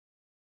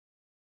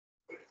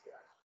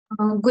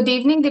Good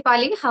evening,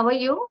 Dipali. How are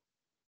you?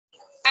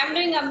 I'm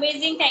doing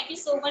amazing. Thank you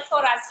so much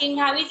for asking.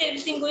 How is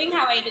everything going?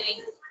 How are you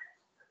doing?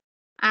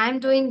 I'm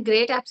doing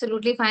great,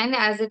 absolutely fine,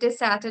 as it is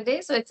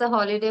Saturday. So it's a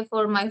holiday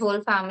for my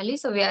whole family.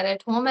 So we are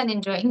at home and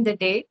enjoying the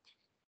day.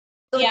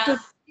 So Yeah,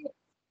 today,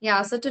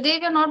 yeah, so today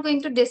we are not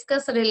going to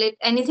discuss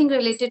anything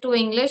related to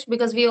English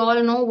because we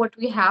all know what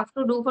we have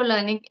to do for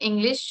learning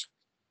English.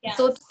 yeah,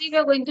 So today we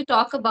are going to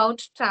talk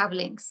about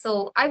traveling.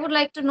 So I would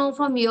like to know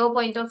from your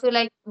point of view,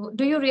 like,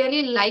 do you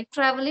really like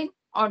traveling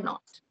or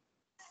not?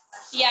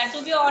 yeah.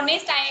 To be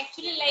honest, I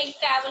actually like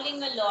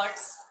traveling a lot.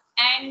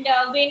 And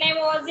when I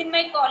was in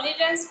my college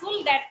and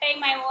school, that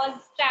time I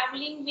was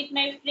traveling with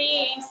my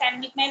friends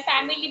and with my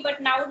family.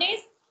 But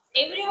nowadays,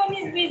 everyone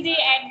is busy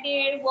at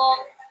their work,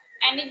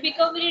 and it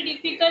becomes very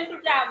difficult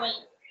to travel.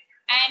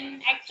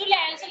 And actually,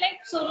 I also like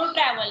solo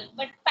travel,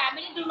 but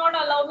family do not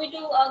allow me to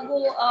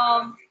go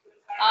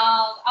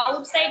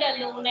outside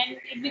alone, and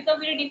it becomes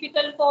very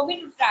difficult for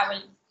me to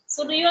travel.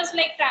 So, do you also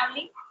like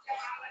traveling?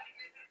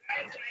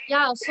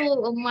 Yeah,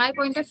 so my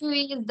point of view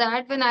is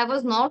that when I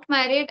was not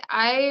married,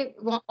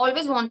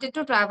 always wanted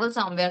to travel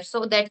somewhere.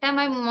 So that time,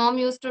 my mom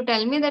used to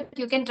tell me that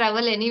you can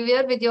travel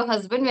anywhere with your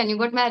husband when you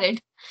got married.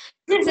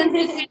 But since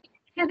I'm getting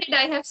married,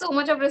 I have so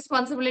much of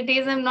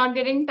responsibilities. I'm not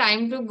getting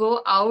time to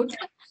go out.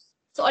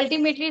 So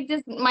ultimately,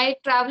 this my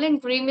traveling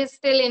dream is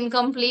still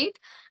incomplete.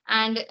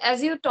 And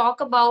as you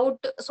talk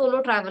about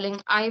solo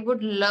traveling, I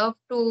would love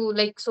to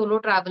like solo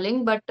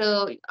traveling, but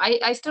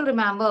I still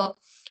remember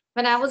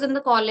when I was in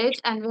the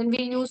college and when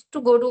we used to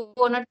go to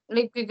on a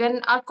like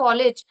when our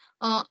college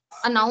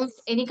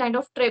announced any kind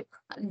of trip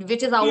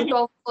which is out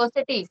of a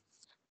city,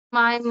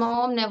 my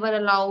mom never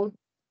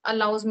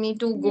allows me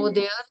to go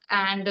there,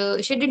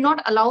 and she did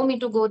not allow me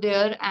to go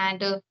there.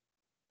 And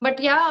but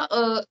yeah,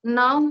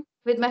 now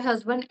with my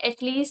husband, at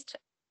least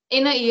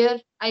in a year,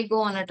 I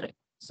go on a trip.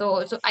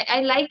 So I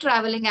like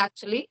traveling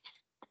actually.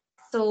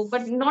 So,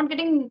 but not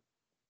getting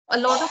a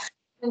lot of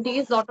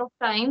opportunities, lot of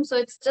time. So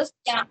it's just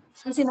Yeah.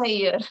 once in a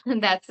year.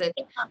 And that's it.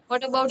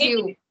 What about It,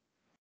 you?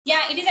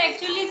 yeah, it is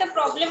actually the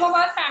problem of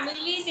our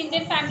families,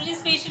 Indian families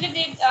especially.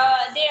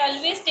 They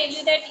always tell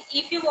you that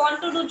if you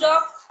want to do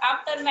job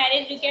after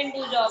marriage, you can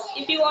do job.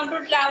 If you want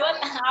to travel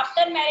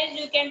after marriage,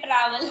 you can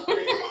travel.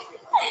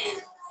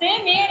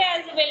 Same here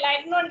as well.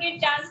 I do not get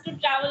chance to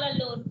travel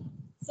alone.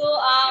 So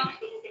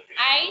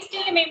I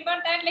still remember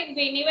that like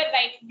whenever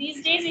like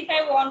these days if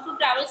I want to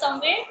travel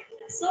somewhere,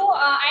 so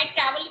I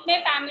travel with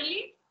my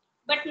family,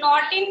 but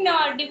not in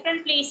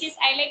different places.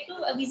 I like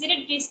to visit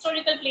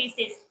historical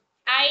places.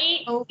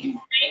 I Oh,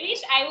 I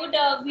wish I would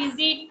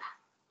visit.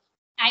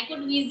 I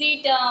could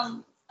visit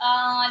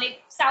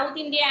like South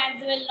India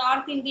as well,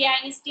 North India,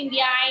 East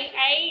India.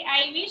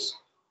 I wish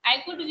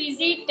I could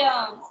visit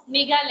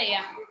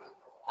Meghalaya.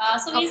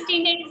 So oh, East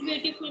India is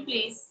beautiful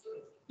place.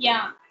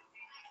 Yeah,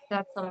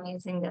 that's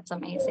amazing. That's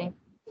amazing.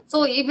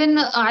 So even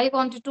I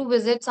wanted to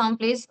visit some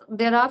place.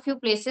 There are few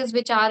places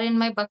which are in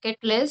my bucket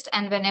list,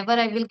 and whenever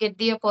I will get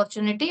the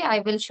opportunity, I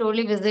will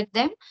surely visit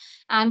them.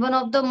 And one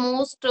of the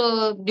most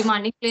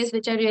demanding place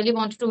which I really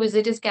wanted to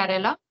visit is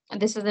Kerala.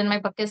 And this is in my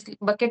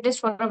bucket list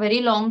for a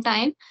very long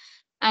time.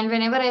 And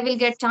whenever I will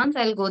get chance,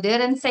 I'll go there.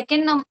 And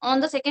second, on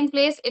the second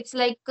place, it's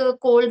like a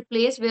cold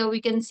place where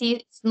we can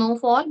see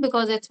snowfall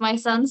because it's my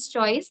son's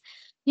choice.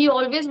 He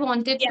always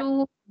wanted yeah,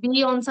 to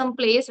be on some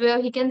place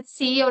where he can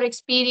see or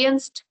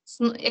experience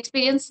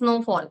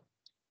snowfall.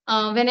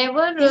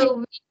 Whenever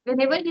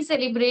he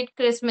celebrate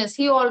Christmas,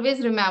 he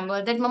always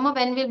remember that Mama,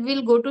 when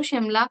we'll go to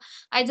Shimla,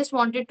 I just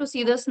wanted to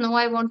see the snow.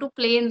 I want to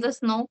play in the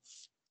snow.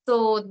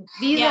 So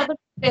these are yeah. the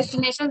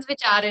destinations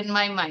which are in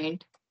my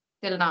mind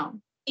till now.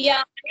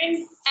 Yeah,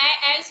 and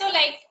I also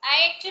like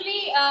I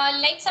actually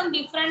like some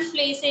different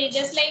places,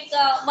 just like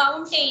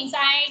mountains.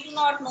 I do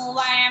not know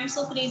why I'm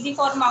so crazy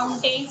for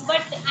mountains,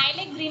 but I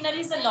like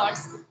greeneries a lot.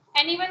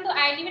 And even though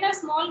I live in a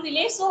small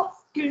village, so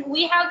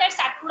we have that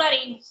Satpura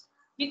range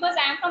because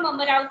I'm from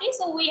Amaravati,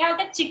 so we have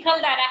that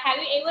Chikhaldara. Have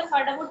you ever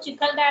heard about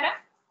Chikhaldara?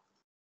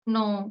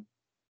 No.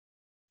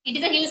 It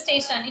is a hill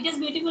station. It is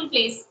beautiful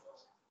place.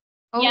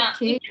 Yeah,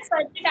 you Okay. can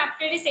search it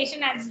after the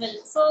session as well.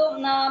 So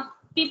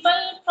people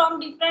from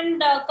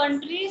different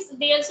countries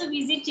they also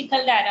visit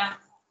Chikhaldara.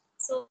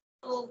 So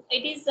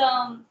it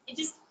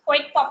is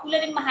quite popular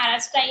in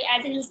Maharashtra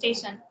as a hill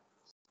station.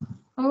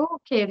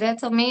 Okay,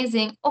 that's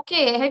amazing.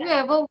 Okay, have you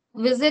ever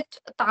visit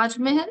Taj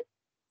Mahal?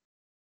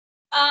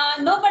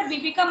 No, but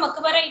Bibika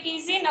Makbara it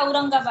is in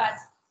Aurangabad.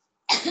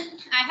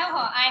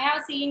 I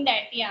have seen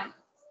that. Yeah.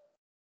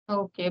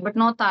 Okay, but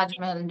not Taj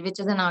Mahal, which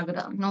is in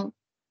Agra. No.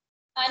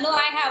 No,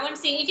 I haven't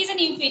seen. It is an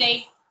UP,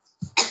 right?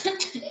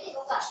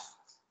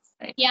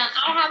 Right. Yeah,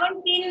 I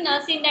haven't seen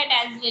that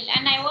as well.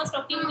 And I was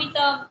talking with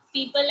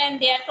people, and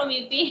they are from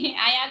UP.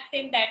 I asked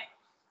them that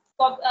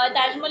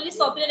Taj Mahal is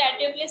popular at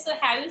your place. So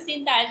have you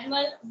seen Taj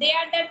Mahal? They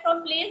are that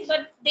from place,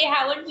 but they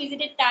haven't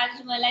visited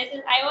Taj Mahal.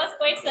 I was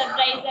quite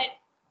surprised that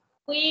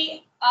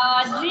we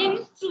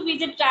dream to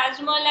visit Taj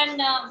Mahal and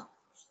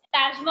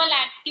Taj Mahal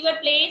at your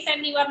place,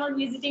 and you are not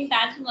visiting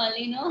Taj Mahal.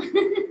 You know?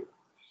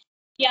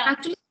 Yeah.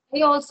 Actually,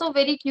 I also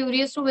very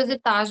curious to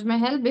visit Taj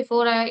Mahal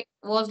before I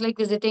was like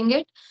visiting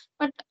it.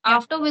 But Yeah.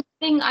 after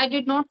visiting, I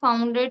did not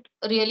found it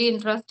really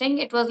interesting.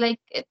 It was like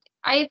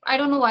I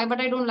don't know why, but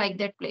I don't like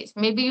that place.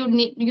 Maybe you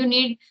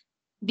need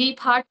deep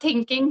hard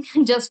thinking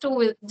just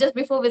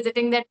before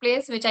visiting that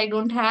place, which I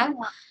don't have.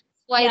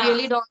 So I Yeah.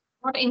 really don't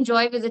not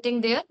enjoy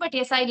visiting there. But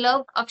yes, I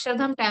love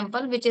Akshardham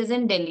Temple, which is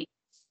in Delhi.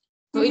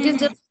 So it is Oh,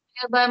 just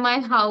nearby my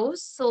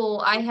house. So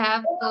I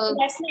have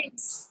that's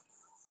nice.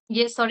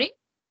 yes, sorry.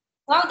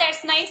 Wow,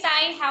 that's nice.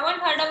 I haven't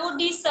heard about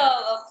this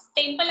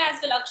temple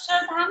as well.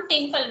 Akshardham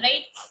temple,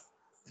 right?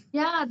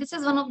 Yeah, this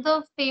is one of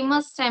the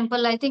famous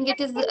temple. I think it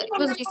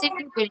was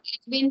recently built.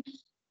 It's been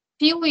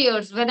few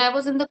years. When I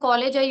was in the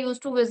college, I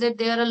used to visit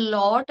there a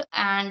lot,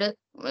 and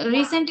Yeah.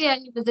 recently I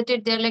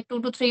visited there like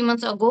 2 to 3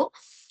 months ago.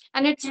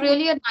 And it's Mhm.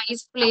 really a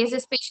nice place,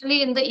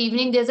 especially in the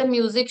evening. There's a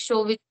music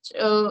show which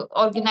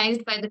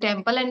organized by the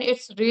temple, and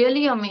it's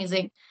really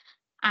amazing.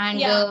 And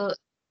Yeah.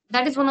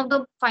 that is one of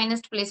the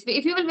finest places.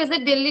 If you will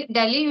visit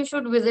Delhi, you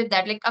should visit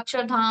that, like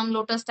Akshardham,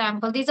 Lotus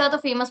Temple. These are the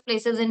famous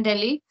places in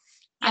Delhi,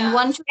 and Yeah.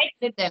 one should I,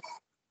 visit them.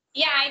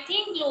 yeah, I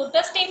think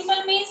lotus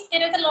temple means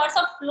there is a lots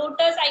of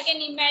lotus. I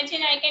can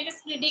imagine. I can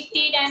just predict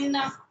it, and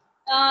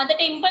the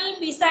temple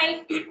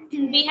beside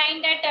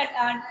behind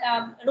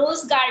that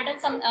rose garden,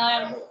 some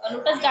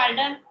lotus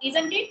garden,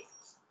 isn't it?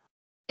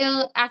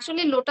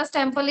 Actually, Lotus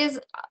Temple is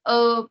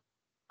uh,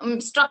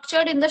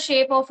 structured in the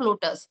shape of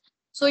lotus.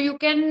 So you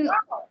can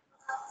Wow.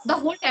 the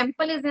whole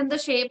temple is in the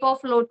shape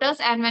of lotus,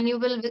 and when you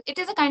will it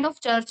is a kind of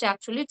church.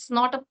 Actually, it's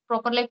not a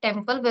proper like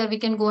temple where we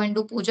can go and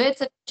do puja.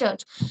 It's a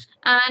church,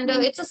 and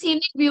Mhm. it's a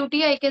scenic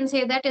beauty. I can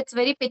say that it's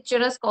very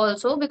picturesque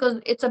also, because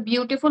it's a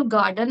beautiful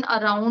garden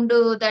around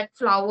that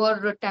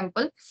flower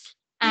temple,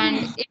 and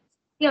Mhm.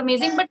 it's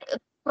amazing. But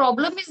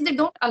problem is they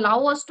don't allow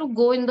us to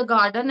go in the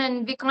garden,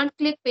 and we can't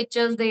click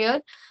pictures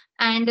there.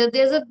 And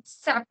there's a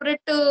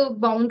separate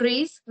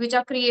boundaries which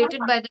are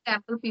created by the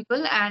temple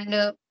people and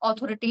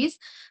authorities.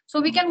 So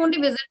we can only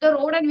visit the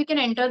road and we can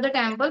enter the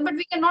temple, but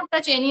we cannot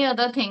touch any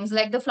other things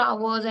like the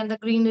flowers and the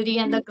greenery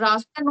and the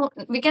grass.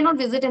 We cannot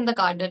visit in the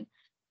garden.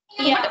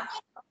 So, but Yeah.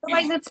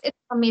 otherwise, it's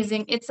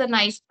amazing. It's a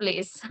nice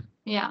place.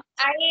 Yeah.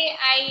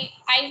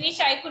 I wish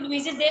I could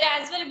visit there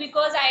as well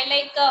because I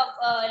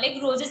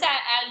like roses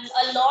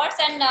a lot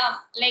and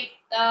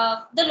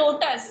the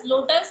lotus.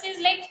 Lotus is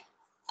like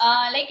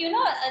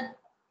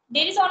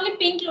there is only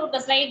pink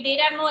lotus, right? There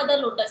are no other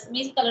lotus,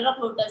 means color of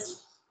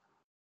lotus.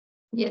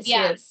 Yes.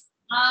 Yeah. Yes.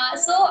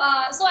 So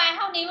I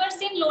have never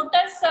seen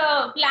lotus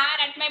flower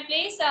at my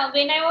place.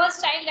 When I was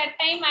child, that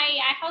time I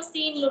have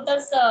seen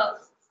lotus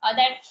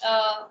that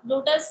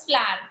lotus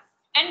flower.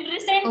 And Oh,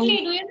 recently,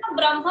 do you know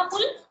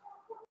Brahmapul?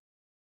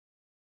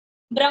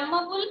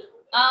 Brahmapul,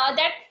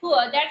 that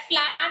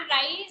flower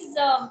rise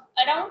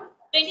around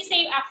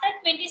 27 after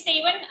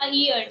 27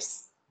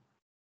 years.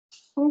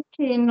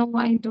 okay. No,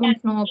 I Yeah,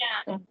 don't know about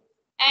yeah. that.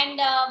 And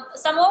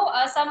some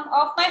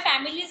of my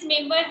family's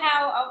member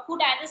have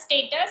put as a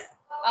status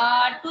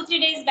 2 3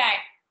 days back.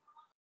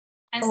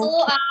 And so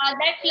Okay.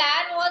 that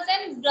flower was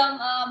in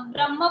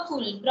Brahma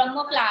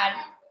flower.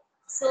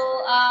 So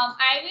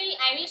I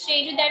will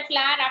share you that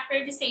flower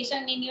after the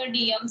session in your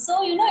DM.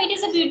 So it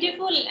is a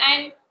beautiful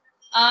and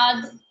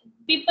uh,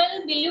 people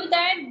believe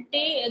that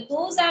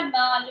those are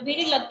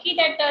very lucky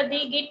that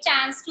they get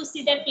chance to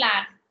see that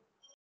flower.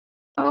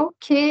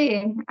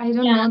 Okay. I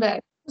don't Yeah, know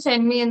that.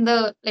 Send me in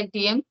the like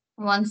DM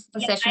once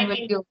the yeah, session I will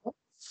will. be over.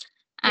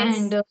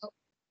 And Yes,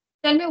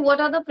 tell me, what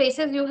are the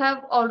places you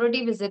have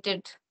already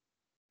visited?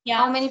 yeah.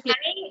 How many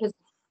places I you visited?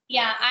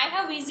 Yeah, I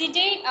have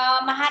visited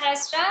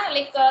Maharashtra,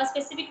 like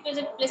specific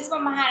places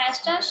from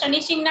Maharashtra. Shani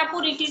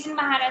Shingnapur, it is in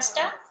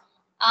Maharashtra.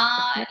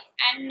 Uh, Okay.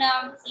 and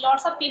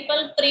lots of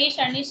people pray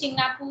Shani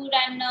Shingnapur,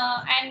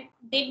 and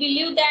they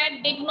believe that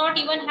they do not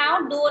even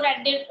have door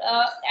at their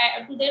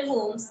to their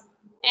homes.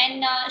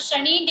 And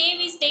Shani Dev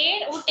is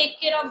there who take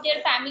care of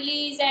their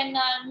families, and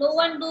no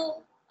one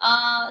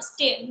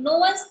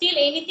steal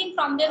anything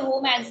from their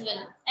home as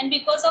well. And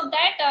because of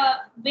that,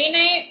 when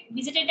I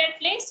visited that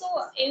place, so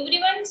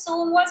everyone's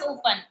home was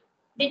open.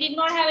 They did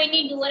not have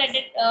any door at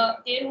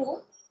their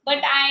home. But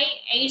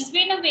it's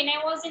been when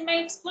I was in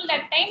my school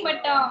that time.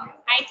 But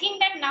I think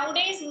that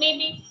nowadays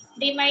maybe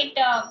they might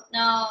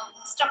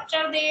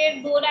structure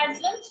their door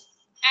as well.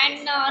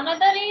 And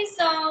another is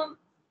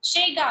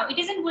Shegaon. It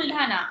is in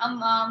Buldhana,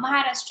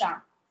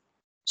 Maharashtra.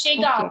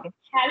 Shegaon. Okay.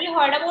 Have you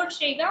heard about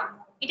Shegaon?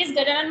 It is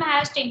Gadanan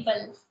Maharaj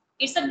temple.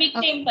 It's a big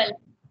temple.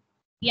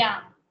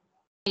 Yeah.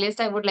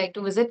 List I would like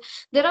to visit.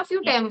 There are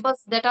few Yeah.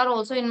 temples that are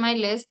also in my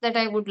list that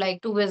I would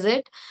like to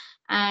visit.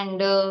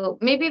 And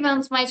maybe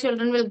once my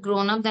children will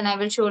grown up, then I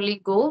will surely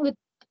go with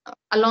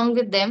along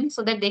with them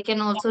so that they can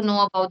Yeah. also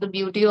know about the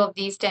beauty of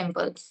these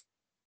temples.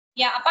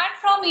 Yeah. Apart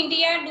from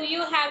India, do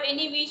you have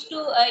any wish to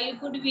you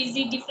could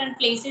visit different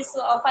places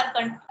of our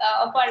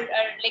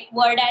like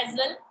world as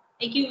well,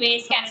 like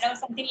US, Canada, or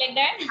something like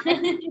I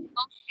that?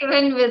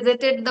 even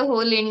visited the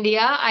whole India.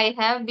 I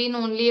have been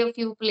only a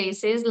few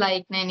places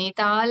like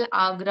Nainital,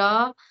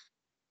 Agra,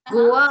 Uh-huh.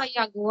 Goa.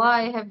 Yeah, Goa.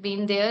 I have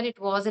been there. It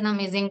was an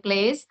amazing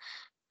place.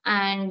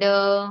 and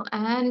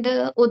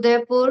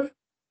Udaipur,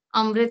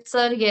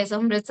 Amritsar. Yes,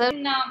 Amritsar.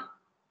 And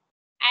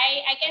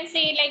I can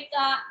say like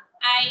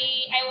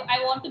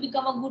I want to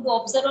become a good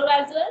observer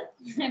as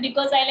well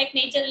because I like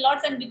nature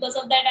lots, and because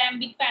of that I am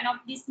big fan of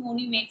these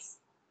monuments.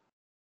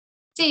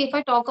 See, if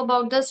I talk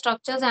about the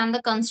structures and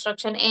the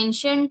construction,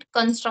 ancient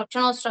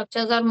construction or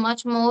structures are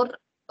much more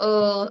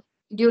uh,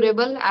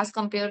 durable as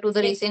compared to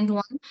the Yes. recent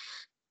one.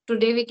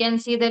 Today we can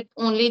see that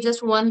only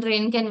just one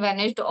rain can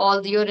vanish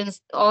all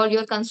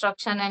your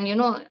construction,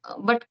 and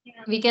but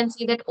Yeah. we can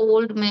see that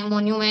old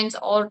monuments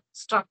or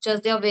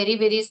structures, they are very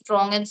very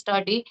strong and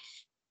sturdy.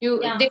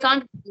 Yeah. They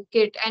can't break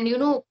it, and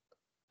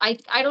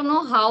I don't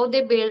know how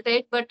they built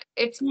it, but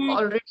it's Hmm.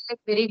 already like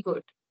very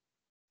good.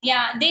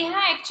 Yeah, they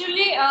have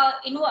actually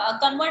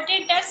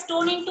converted that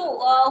stone into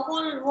a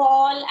whole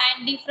wall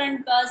and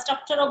different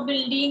structure of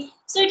building.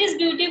 So it is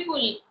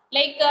beautiful.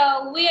 Like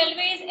we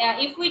always,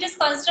 if we just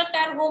construct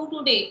our home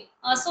today,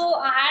 so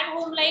our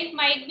home life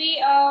might be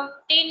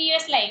 10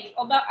 years life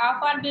of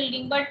our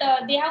building, but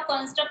they have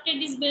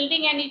constructed this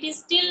building and it is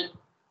still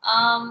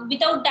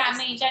without Yes.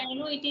 damage,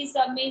 and it is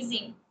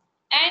amazing.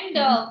 And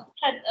Mhm.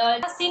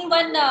 have seen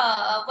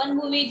one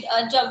movie,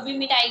 Jab We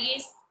Meet, I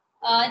guess,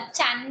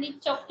 Chandni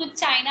Chowk to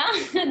China,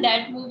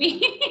 that movie.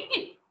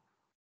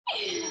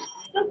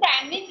 So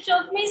Chandni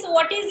Chowk means,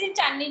 what is the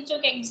Chandni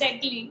Chowk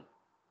exactly?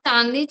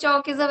 Chandni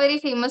Chowk is a very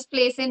famous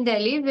place in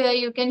Delhi where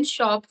you can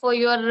shop for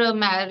your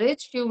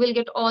marriage. You will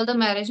get all the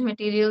marriage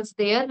materials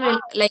there, Ah,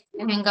 like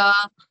lehenga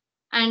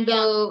and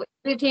yeah.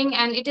 everything.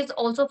 And it is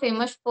also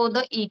famous for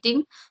the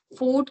eating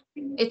food.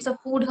 It's a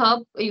food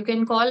hub, you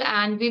can call,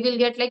 and we will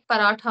get like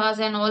parathas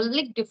and all,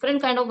 like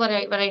different kind of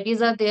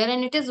varieties are there,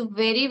 and it is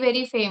very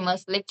very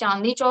famous. Like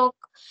Chandni Chowk,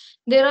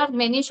 there are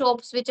many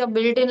shops which are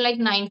built in like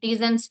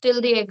 90s and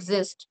still they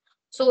exist.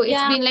 So it's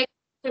Yeah. been like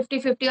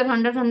 50 or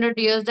 100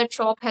 years that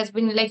shop has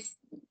been like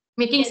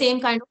making Yes. same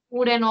kind of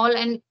food and all,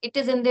 and it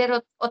is in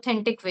their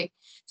authentic way.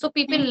 So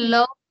people Mhm.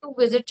 love to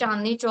visit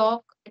Chandni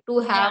Chowk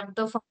to Yeah. have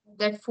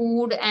that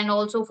food, and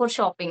also for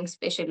shopping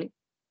especially.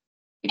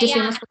 It is Yeah.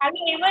 famous for. Have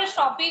you ever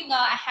shopping?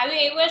 Have you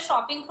ever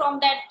shopping from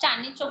that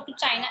Chandni Chowk to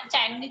China?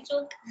 Chandni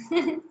Chowk.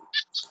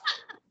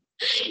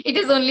 It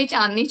is only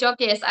Chandni Chowk.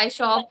 Yes, I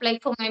shop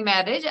like for my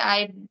marriage.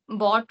 I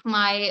bought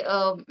my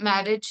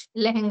marriage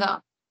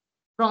lehenga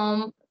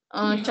from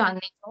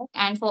Chandni Chowk,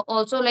 and for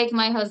also like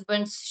my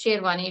husband's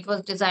sherwani, it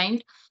was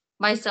designed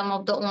by some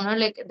of the owner.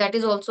 Like that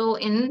is also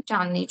in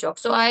Chandni Chowk.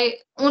 So I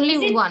only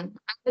Is it? one.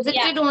 I Yeah.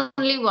 visited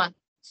only once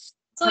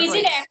or So is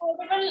twice. it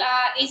affordable?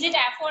 Is it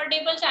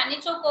affordable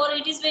Chandni Chowk, or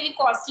it is very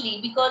costly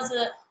because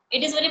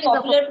it is It very is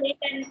affordable. popular place,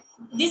 and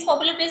these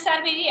popular places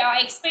are very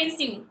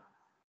expensive.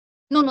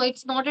 No, no,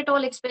 it's not at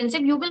all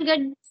expensive. You will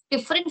get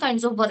different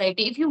kinds of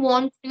variety. If you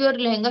want your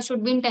lehenga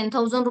should be in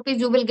 10,000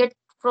 rupees, you will get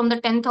from the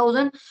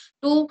 10,000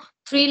 to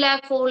 3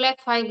 lakh, 4 lakh,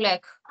 5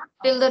 lakh,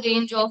 till the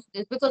range of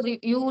this. Because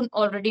you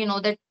already know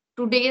that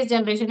today's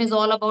generation is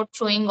all about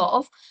showing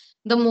off.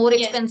 The more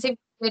Yes. expensive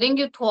wearing,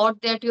 you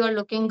thought that you are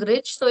looking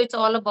rich. So it's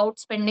all about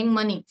spending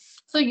money.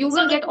 So you So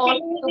will do get you all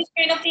telling me of. this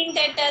kind of thing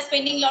that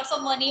spending lots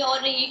of money, or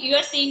you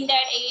are seeing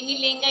that any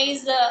lehenga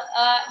is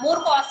more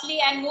costly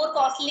and more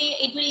costly,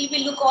 it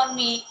will look on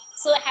me.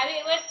 So have you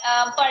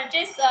ever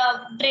purchased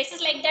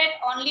dresses like that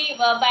only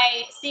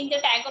by seeing the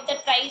tag of the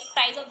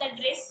price of the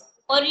dress,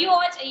 or you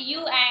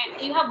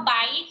have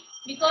buy it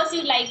because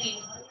you like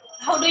it?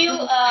 How do you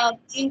No,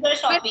 enjoy always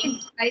see shopping?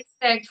 the price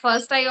tag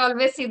first. I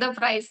always see the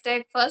price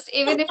tag first.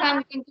 Even if I'm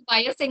looking to buy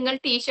a single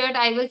t-shirt,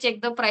 I will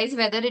check the price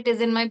whether it is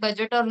in my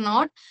budget or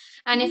not.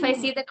 And if I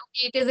see that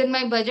okay, it is in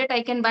my budget,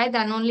 I can buy,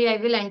 then only I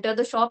will enter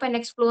the shop and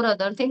explore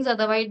other things.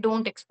 Otherwise,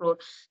 don't explore.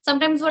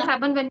 Sometimes what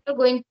happens when you're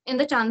going in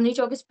the Chandni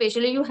Chowk,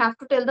 especially, you have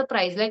to tell the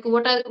price. Like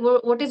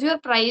what is your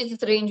price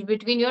range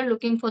between you're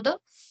looking for the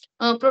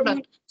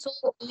product. So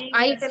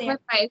I Yes, tell yeah. my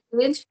price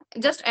range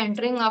just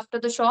entering after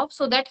the shop,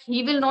 so that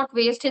he will not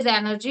waste his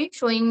energy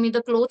showing me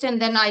the clothes,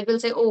 and then I will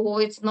say, oh,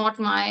 it's not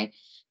my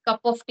cup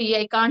of tea,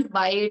 I can't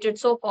buy it,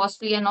 it's so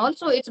costly and all.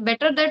 So it's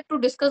better that to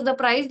discuss the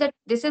price, that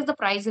this is the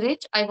price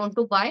range I want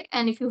to buy,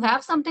 and if you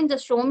have something,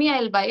 just show me,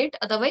 I'll buy it.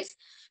 Otherwise,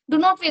 do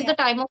not waste Yeah. the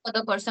time of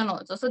other person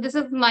also. So this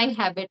is my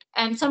habit,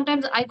 and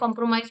sometimes I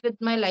compromise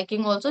with my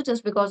liking also,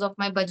 just because of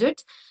my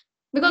budget,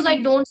 because I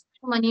Mhm. don't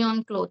spend money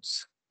on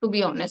clothes, to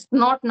be honest.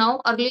 Not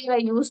now. Earlier I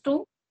used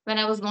to when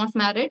I was not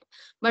married.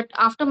 But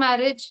after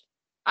marriage,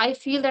 I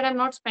feel that I'm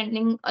not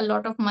spending a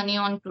lot of money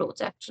on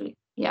clothes actually.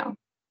 Yeah.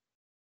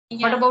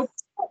 What Yeah. about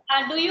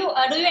Do you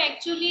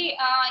actually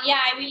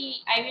yeah, I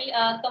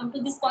will come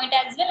to this point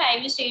as well. I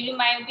will share you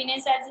my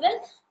opinions as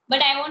well.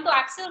 But I want to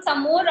ask you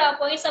some more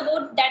points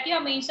about that. You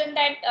have mentioned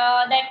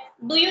that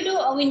do you do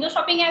window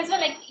shopping as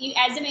well? Like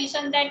as you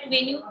mentioned that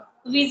when you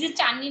visit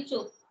Chandni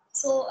Chowk,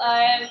 so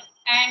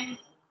and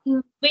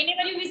mm,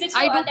 whenever you visit, so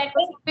I do that window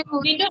time shopping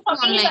only window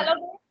shopping is online.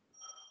 allowed.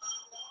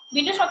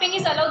 Window shopping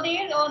is allowed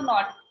there or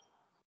not?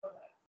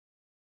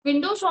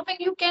 Window shopping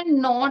you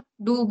cannot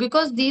do,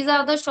 because these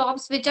are the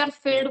shops which are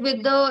filled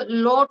with the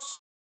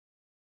lots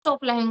of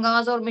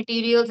lehengas or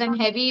materials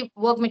and heavy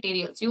work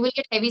materials. You will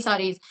get heavy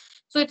saris.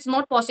 So it's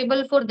not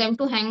possible for them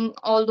to hang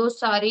all those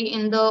sari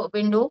in the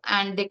window,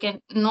 and they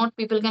can not,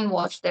 people can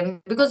watch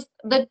them, because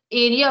the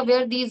area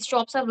where these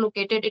shops are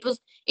located, it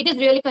is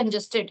really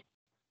congested.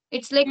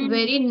 It's like Mm-hmm.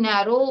 very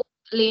narrow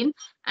lane,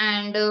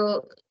 and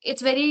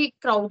it's very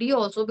crowdy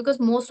also, because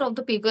most of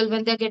the people,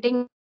 when they're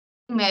getting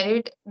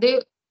married, they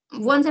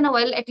once in a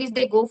while at least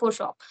they go for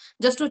shop,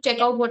 just to check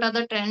out Yeah. what are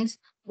the trends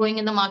going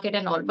in the market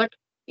and all. But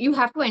you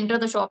have to enter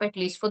the shop at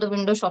least for the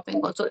window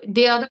shopping also.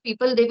 They are the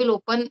people, they will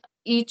open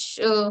each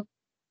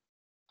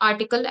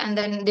article and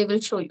then they will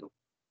show you.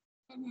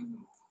 Mhm.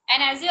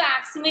 And as you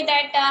asked me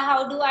that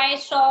how do I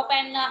shop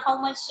and how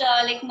much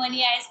like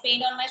money I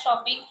spend on my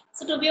shopping.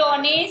 So to be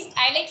honest,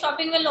 I like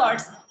shopping a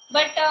lot.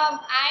 But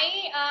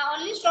I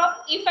only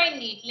shop if I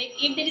need. Like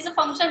if there is a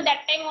function,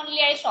 that time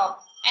only I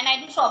shop and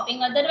I do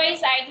shopping.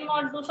 Otherwise, I do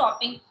not do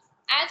shopping.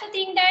 I also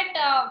think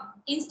that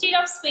instead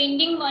of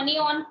spending money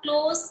on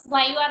clothes,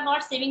 why you are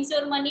not saving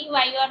your money?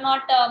 Why you are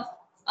not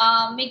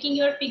making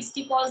your fixed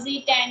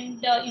deposit,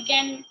 and you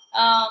can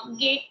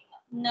get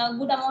a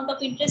good amount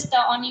of interest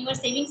on your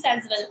savings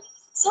as well.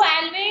 So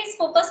I always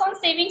focus on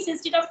savings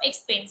instead of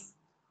expense.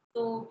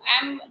 So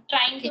I'm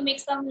trying to Okay. make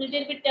some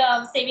little bit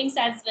savings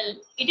as well.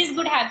 It is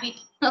good habit.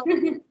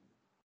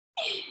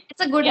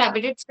 It's a good Yeah.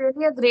 habit. It's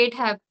really a great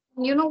habit.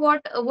 You know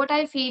what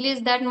I feel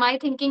is that my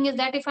thinking is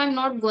that if I'm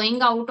not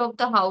going out of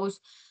the house,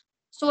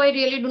 so I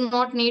really do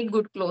not need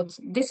good clothes.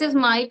 This is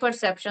my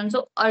perception.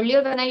 So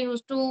earlier when I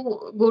used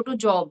to go to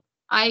job,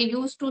 I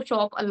used to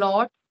shop a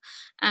lot,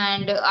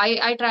 and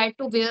I tried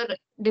to wear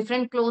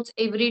different clothes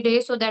every day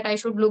so that I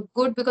should look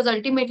good, because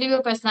ultimately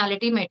your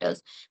personality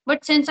matters.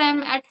 But since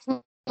I'm at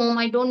home,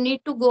 I don't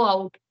need to go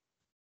out.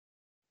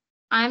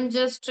 I'm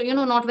just,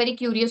 not very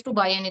curious to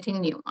buy anything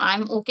new.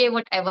 I'm okay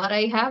whatever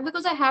I have,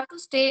 because I have to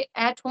stay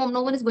at home.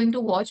 No one is going to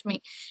watch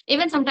me.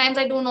 Even sometimes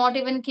I do not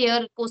even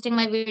care posting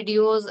my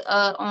videos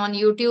on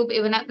YouTube.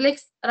 Even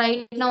like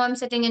right now, I'm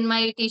sitting in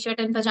my t-shirt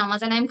and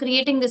pajamas and I'm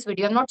creating this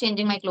video. I'm not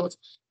changing my clothes.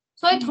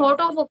 So I Hmm. thought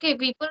of, okay,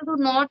 people do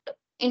not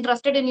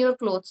interested in your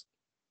clothes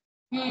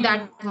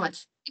that Hmm.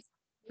 much. If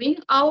going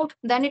out,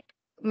 then it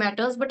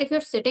matters. But if you're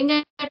sitting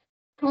at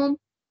home,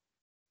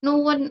 no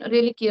one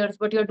really cares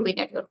what you're doing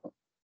at your home.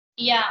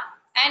 Yeah.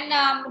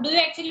 And do you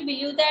actually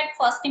believe that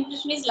first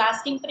impression is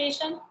last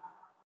impression?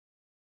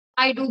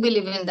 I do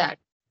believe in that.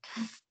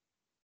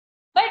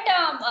 But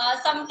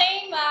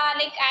sometime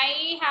like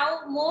I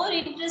have more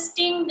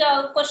interesting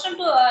question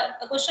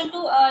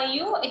to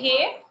you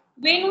here.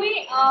 When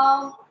we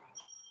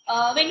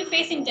when you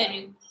face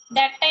interview,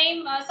 that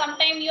time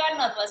sometime you are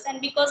nervous, and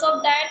because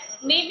of that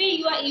maybe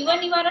you are,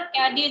 even you are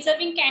a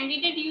deserving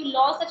candidate, you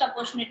lost that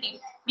opportunity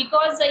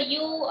because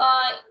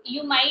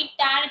you might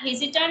turn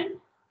hesitant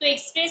to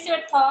express your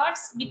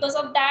thoughts. Because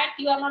of that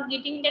you are not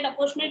getting that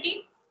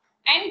opportunity.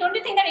 And don't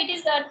you think that it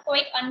is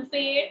quite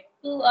unfair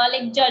to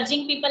like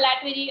judging people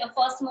at very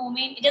first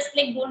moment? Just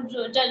like don't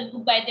judge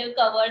book by their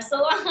cover.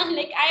 So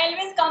like I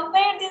always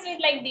compare this with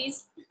like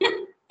this.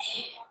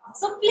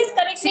 So please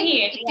correct me See,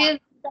 here. it is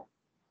Yeah.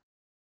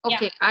 Yeah.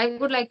 okay. I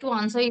would like to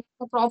answer you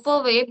in a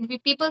proper way.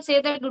 People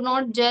say that do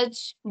not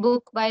judge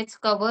book by its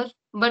cover,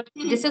 but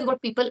this is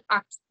what people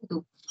actually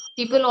do.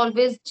 People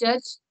always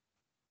judge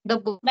the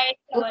book By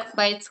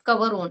by its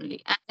cover. cover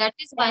only, and that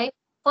is why Yeah.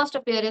 first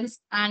appearance,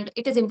 and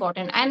it is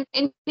important. And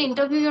in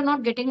interview, you're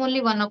not getting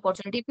only one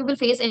opportunity. If you will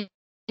face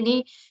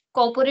any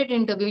corporate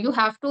interview, you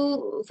have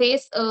to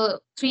face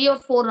 3 or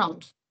 4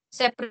 rounds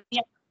separately.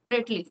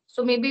 Yeah.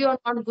 So maybe you're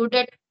not good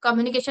at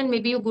communication,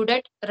 maybe you're good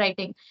at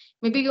writing,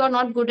 maybe you are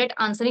not good at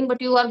answering,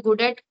 but you are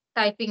good at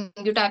typing.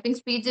 Your typing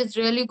speed is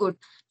really good.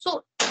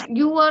 So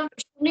you are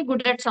surely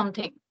good at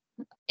something.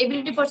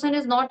 Every person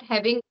is not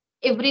having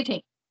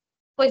everything.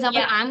 For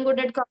example, I'm Yeah. good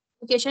at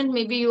communication,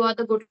 maybe you are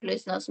the good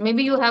listeners.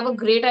 Maybe you have a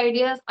great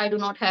ideas, I do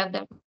not have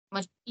that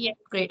much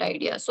great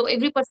ideas. So Yeah.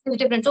 every person is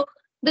different. So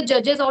the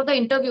judges or the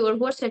interviewer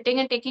who are sitting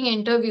and taking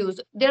interviews,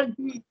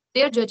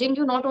 they're judging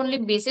you not only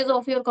basis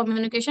of your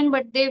communication,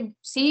 but they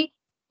see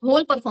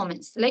whole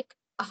performance. Like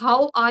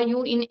how are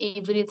you in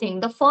everything?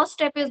 The first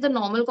step is the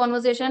normal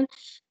conversation.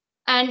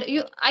 And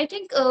I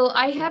think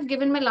I have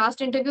given my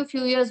last interview a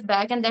few years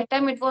back, and that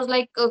time it was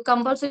like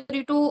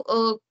compulsory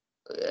to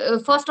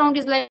first round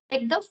is like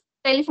the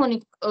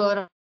telephonic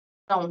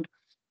round,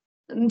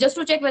 just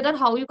to check whether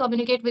how you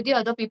communicate with the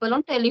other people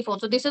on telephone.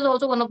 So this is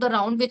also one of the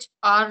round which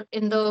are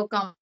in the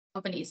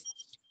companies.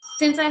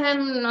 Since I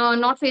am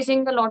not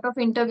facing a lot of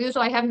interviews,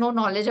 so I have no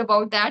knowledge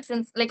about that.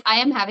 Since like I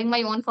am having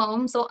my own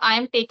firm, so I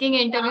am taking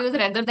interviews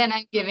rather Yeah. than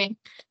I'm giving.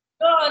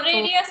 So So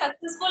already a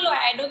successful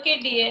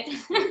advocate here.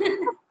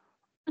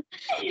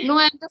 no,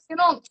 I'm just,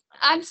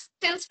 I'm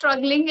still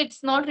struggling.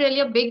 It's not really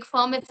a big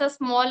firm, it's a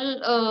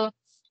small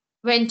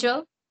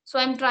venture. So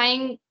I'm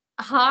trying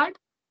hard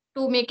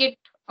to make it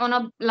on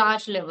a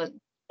large level.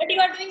 But you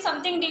are doing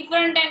something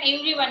different than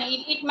everyone.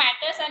 It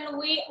matters, and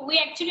we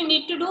actually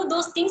need to do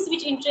those things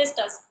which interest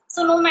us.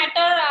 So no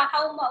matter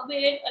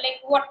like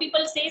what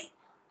people says,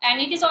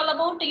 and it is all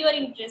about your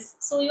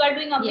interest. So you are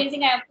doing Yes,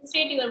 amazing. I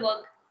appreciate your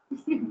work.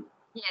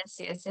 yes,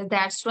 yes, yes,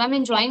 that's true. I'm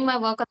enjoying my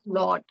work a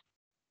lot.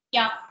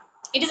 Yeah.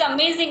 It is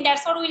amazing.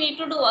 That's what we need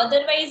to do.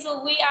 Otherwise,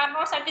 we are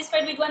not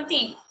satisfied with one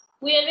thing.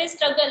 We always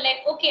struggle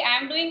like, okay, I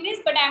am doing this,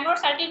 but I am not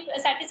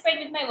satisfied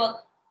with my work.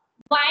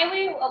 Why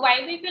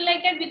we feel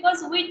like that?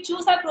 Because we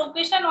choose our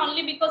profession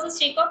only because of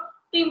sake of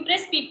to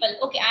impress people.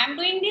 Okay, I am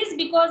doing this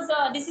because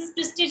this is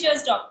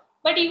prestigious job.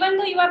 But even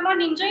though you are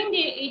not enjoying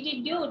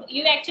it, dude,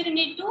 you actually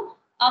need to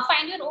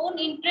find your own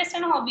interest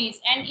and hobbies.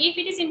 And if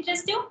it is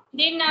interest you,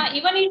 then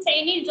even if it's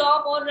any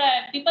job or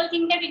people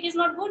think that it is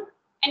not good,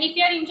 and if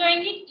you are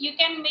enjoying it, you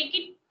can make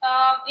it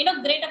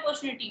great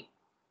opportunity.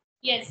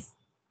 Yes.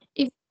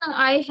 If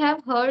I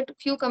have heard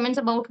few comments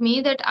about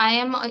me that I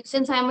am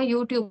since I am a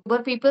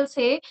YouTuber, people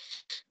say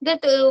that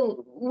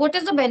what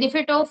is the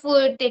benefit of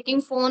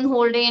taking phone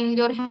holding in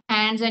your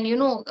hands and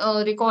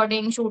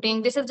recording,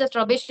 shooting? This is just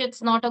rubbish.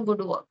 It's not a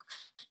good work.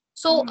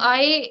 So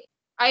Mhm.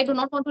 I do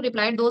not want to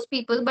reply to those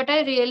people, but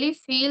I really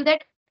feel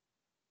that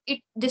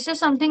this is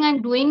something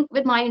I'm doing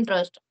with my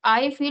interest.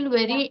 I feel Yeah.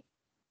 very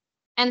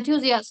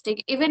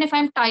enthusiastic. Even if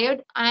I'm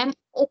tired, I'm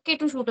okay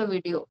to shoot a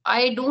video.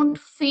 I don't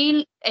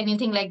feel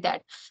anything like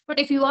that. But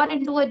if you are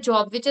into a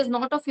job which is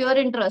not of your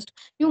interest,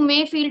 you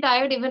may feel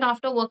tired even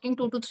after working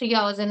 2 to 3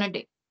 hours in a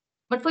day.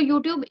 But for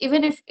YouTube,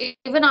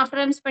 even after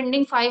I'm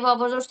spending 5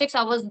 hours or 6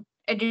 hours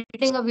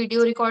editing a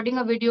video, recording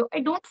a video,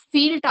 I don't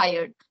feel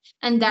tired.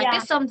 And that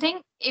is Yeah.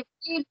 something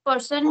every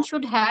person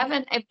should have,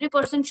 and every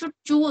person should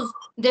choose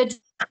their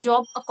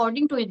job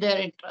according to their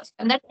interest.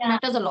 And that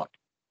matters a Yeah. lot.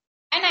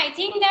 And I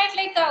think that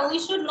like we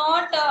should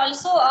not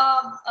also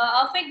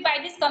affect by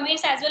these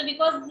comments as well,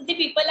 because the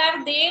people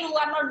are there who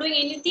are not doing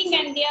anything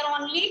and they are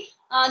only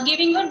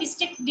giving you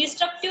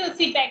destructive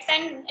feedbacks,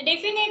 and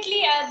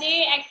definitely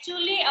they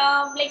actually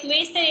like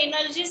waste their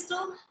energies to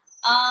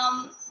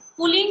um,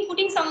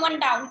 putting someone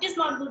down. It is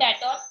not good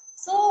at all.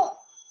 So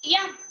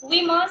yeah,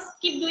 we must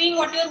keep doing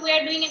whatever we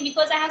are doing. And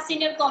because I have seen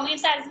your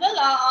comments as well,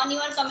 on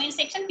your comment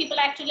section, people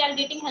actually are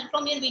getting help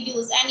from your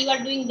videos, and you are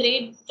doing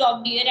great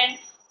job, dear.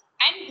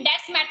 And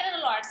that's matter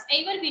a lot.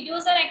 Your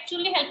videos are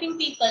actually helping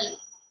people.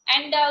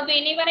 And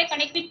whenever I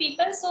connect with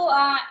people, so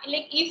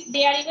like if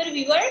they are your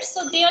viewers,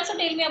 so they also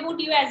tell me about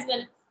you as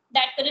well,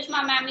 that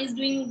Karishma ma'am is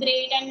doing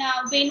great. And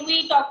when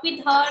we talk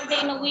with her,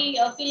 then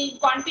we feel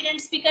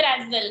confident speaker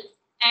as well.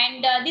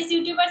 And these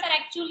YouTubers are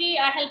actually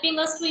helping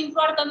us to improve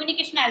our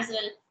communication as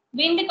well.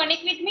 When they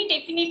connect with me,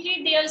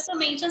 definitely they also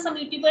mention some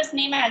YouTubers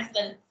name as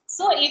well.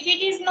 So if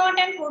it is not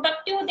and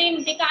productive,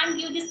 then they can't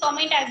give this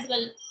comment as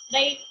well,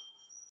 right?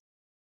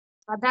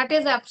 That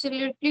is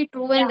absolutely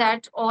true, Yeah. and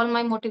that's all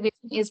my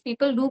motivation is.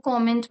 People do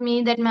comment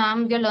me that,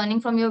 ma'am, we are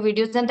learning from your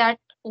videos, and that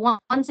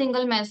one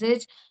single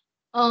message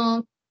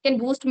uh, can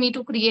boost me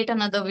to create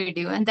another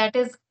video, and that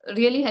is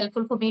really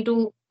helpful for me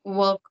to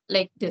work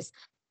like this.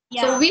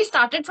 So Yeah. we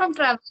started from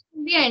travel,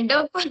 we end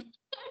up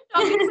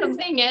talking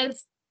something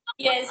else.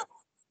 Yes,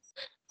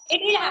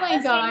 it Oh my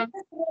happens when god.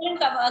 it's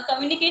in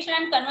communication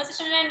and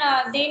conversation,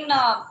 and then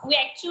we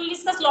actually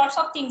discuss lots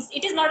of things.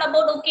 It is not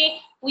about okay,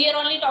 we are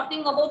only talking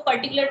about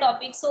particular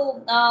topics.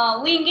 So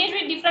we engage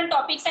with different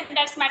topics, and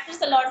that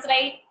matters a lot,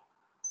 right?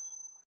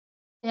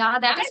 Yeah,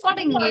 Am that I is called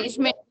really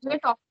engagement. audible? We're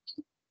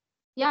talking.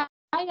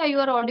 Yeah, you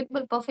are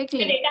audible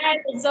perfectly. My data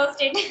is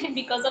exhausted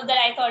because of that.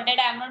 I thought that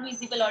I am not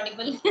visible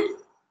audible.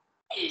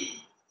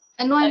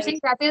 And no, I'm Sorry. saying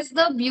that is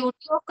the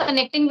beauty of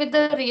connecting with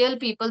the real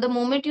people. The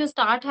moment you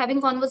start having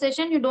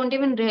conversation, you don't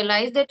even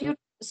realize that you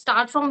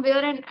start from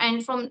where and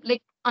end from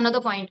like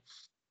another point.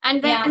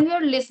 And when Yeah,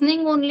 you're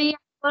listening only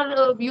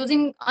or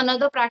using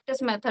another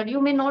practice method,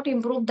 you may not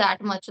improve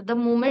that much. The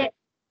moment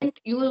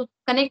you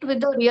connect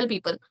with the real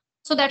people.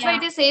 So that's why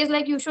it is yeah, says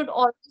like you should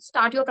always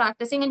start your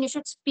practicing and you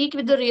should speak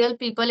with the real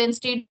people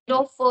instead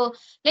of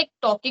like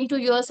talking to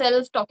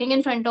yourself, talking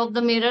in front of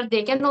the mirror.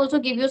 They can also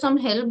give you some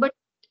help, but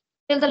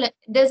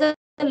there's a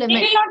limit.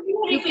 they will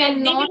You not give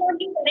cannot. they will not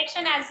give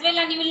correction as well,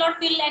 and you will not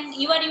feel, and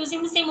you are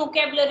using the same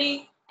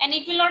vocabulary, and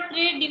it will not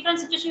create different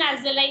situation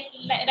as well. Like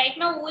right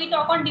now we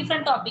talk on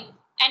different topic,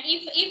 and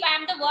if I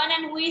am the one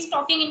and who is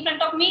talking in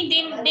front of me,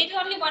 then there is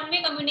only one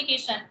way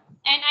communication,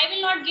 and I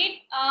will not get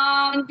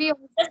And we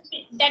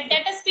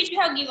that speech you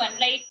have given,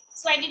 right?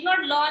 So I did not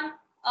learn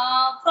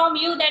from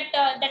you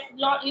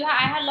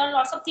I have learned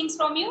lots of things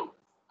from you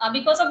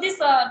because of this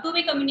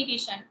two-way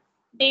communication.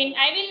 Then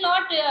I will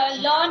not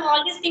learn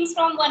all these things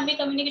from one-way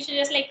communication,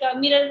 just like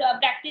mirror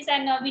practice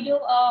and video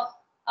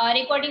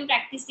recording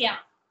practice. Yeah,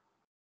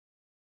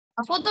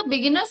 For the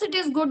beginners, it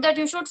is good that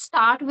you should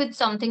start with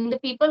something. The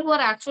people who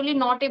are actually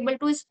not able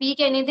to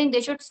speak anything,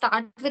 they should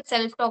start with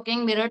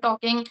self-talking, mirror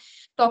talking,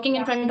 talking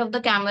in yeah, front of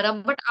the camera.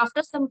 But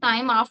after some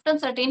time, after a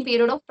certain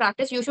period of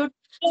practice, you should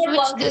it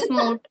will switch work. this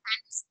mode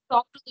and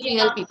talk to the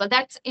real Yeah, people.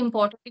 That's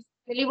important. If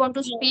you really want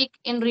to yeah, speak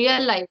in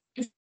real life,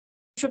 you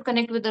should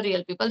connect with the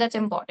real people. That's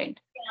important.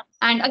 yeah,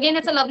 And again,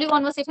 it's a lovely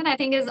conversation. I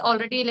think is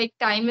already like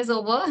time is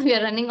over. We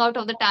are running out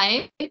of the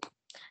time.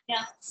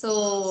 yeah.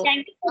 So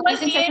Thank you so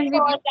amazing much, session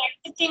dear, with you. for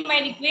accepting my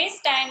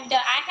request, and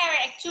I have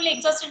actually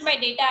exhausted my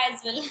data as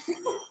well.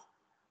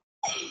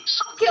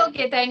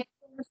 Okay. Thank you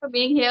so much for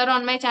being here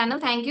on my channel.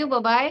 Thank you. Bye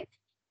bye.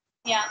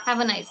 Yeah. Have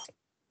a nice day.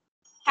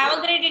 Have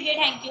a great day.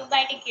 Thank you.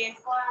 Bye. Take care.